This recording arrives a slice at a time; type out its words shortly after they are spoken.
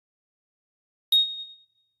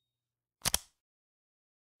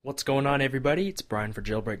What's going on, everybody? It's Brian for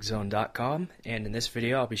jailbroken.com, and in this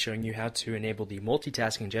video I'll be showing you how to enable the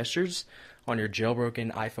multitasking gestures on your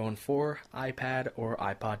jailbroken iPhone 4, iPad, or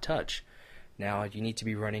iPod Touch. Now, you need to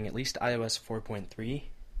be running at least iOS 4.3.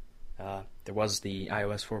 There was the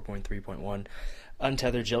iOS 4.3.1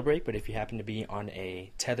 untethered jailbreak, but if you happen to be on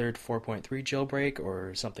a tethered 4.3 jailbreak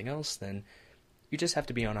or something else, then you just have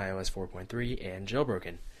to be on iOS 4.3 and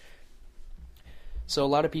jailbroken. So a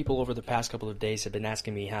lot of people over the past couple of days have been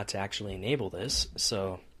asking me how to actually enable this.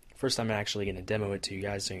 So first I'm actually going to demo it to you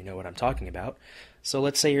guys so you know what I'm talking about. So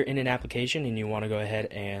let's say you're in an application and you want to go ahead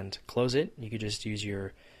and close it. You could just use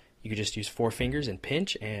 4 fingers and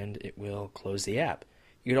pinch and it will close the app.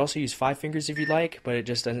 You could also use 5 fingers if you'd like, but it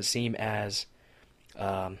just doesn't seem as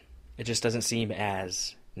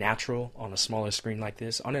natural on a smaller screen like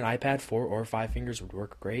this. On an iPad, 4 or 5 fingers would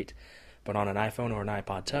work great. But on an iPhone or an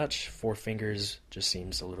iPod Touch, 4 fingers just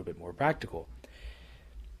seems a little bit more practical.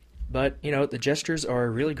 But, you know, the gestures are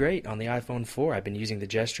really great on the iPhone 4. I've been using the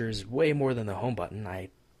gestures way more than the home button. I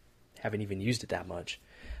haven't even used it that much.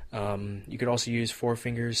 You could also use 4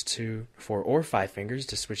 or 5 fingers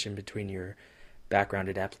to switch in between your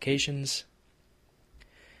backgrounded applications.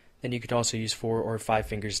 Then you could also use 4 or 5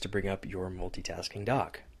 fingers to bring up your multitasking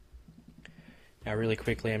dock. Now, really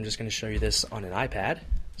quickly, I'm just going to show you this on an iPad.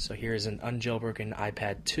 So here is an unjailbroken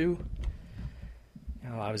iPad 2.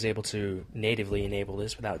 Now, I was able to natively enable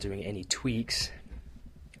this without doing any tweaks,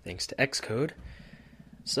 thanks to Xcode.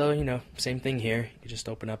 So, you know, same thing here. You just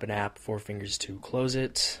open up an app, 4 fingers to close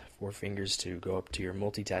it, 4 fingers to go up to your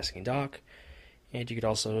multitasking dock, and you could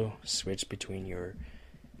also switch between your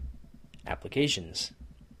applications.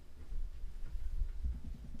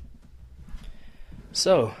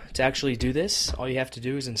 So, to actually do this, all you have to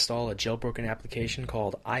do is install a jailbroken application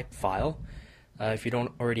called iFile. If you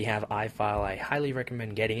don't already have iFile, I highly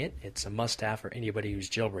recommend getting it. It's a must-have for anybody who's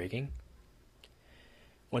jailbreaking.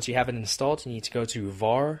 Once you have it installed, you need to go to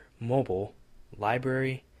var, mobile,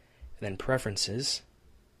 library, and then preferences.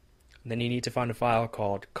 And then you need to find a file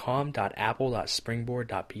called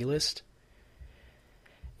com.apple.springboard.plist.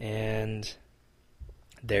 And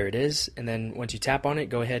there it is. And then once you tap on it,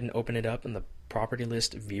 go ahead and open it up in the property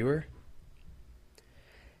list viewer,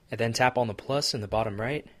 and then tap on the plus in the bottom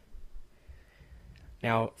right.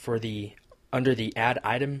 Now, under the add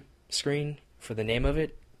item screen, for the name of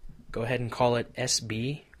it, go ahead and call it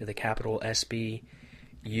SB with a capital SB,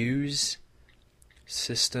 use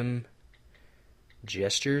system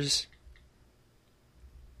gestures.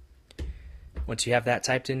 Once you have that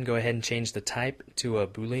typed in, go ahead and change the type to a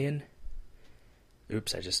boolean.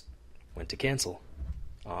 Oops, I just went to cancel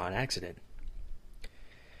on accident.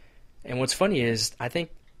 And what's funny is, I think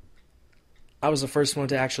I was the first one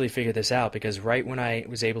to actually figure this out, because right when I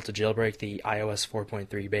was able to jailbreak the iOS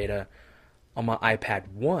 4.3 beta on my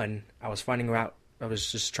iPad 1, I was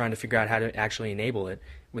just trying to figure out how to actually enable it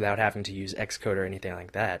without having to use Xcode or anything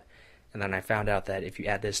like that. And then I found out that if you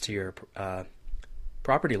add this to your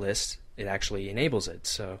property list, it actually enables it.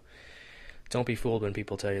 So don't be fooled when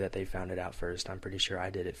people tell you that they found it out first. I'm pretty sure I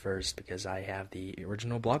did it first, because I have the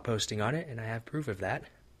original blog posting on it and I have proof of that.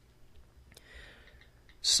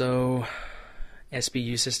 So,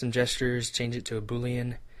 SBU system gestures, change it to a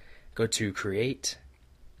boolean, go to create,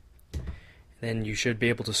 then you should be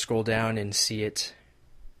able to scroll down and see it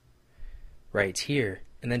right here,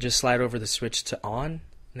 and then just slide over the switch to on, and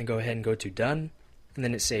then go ahead and go to done, and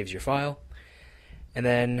then it saves your file, and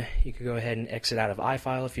then you can go ahead and exit out of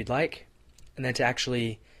iFile if you'd like, and then to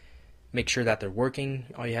actually make sure that they're working,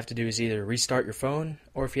 all you have to do is either restart your phone,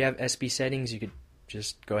 or if you have SB settings, you could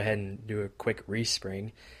just go ahead and do a quick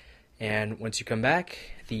respring, and once you come back,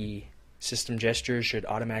 the system gestures should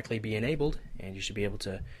automatically be enabled, and you should be able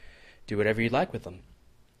to do whatever you'd like with them.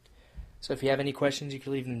 So if you have any questions, you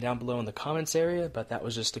can leave them down below in the comments area, but that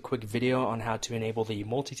was just a quick video on how to enable the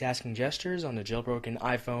multitasking gestures on a jailbroken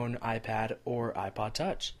iPhone, iPad, or iPod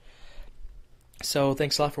Touch. So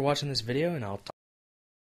thanks a lot for watching this video, and I'll talk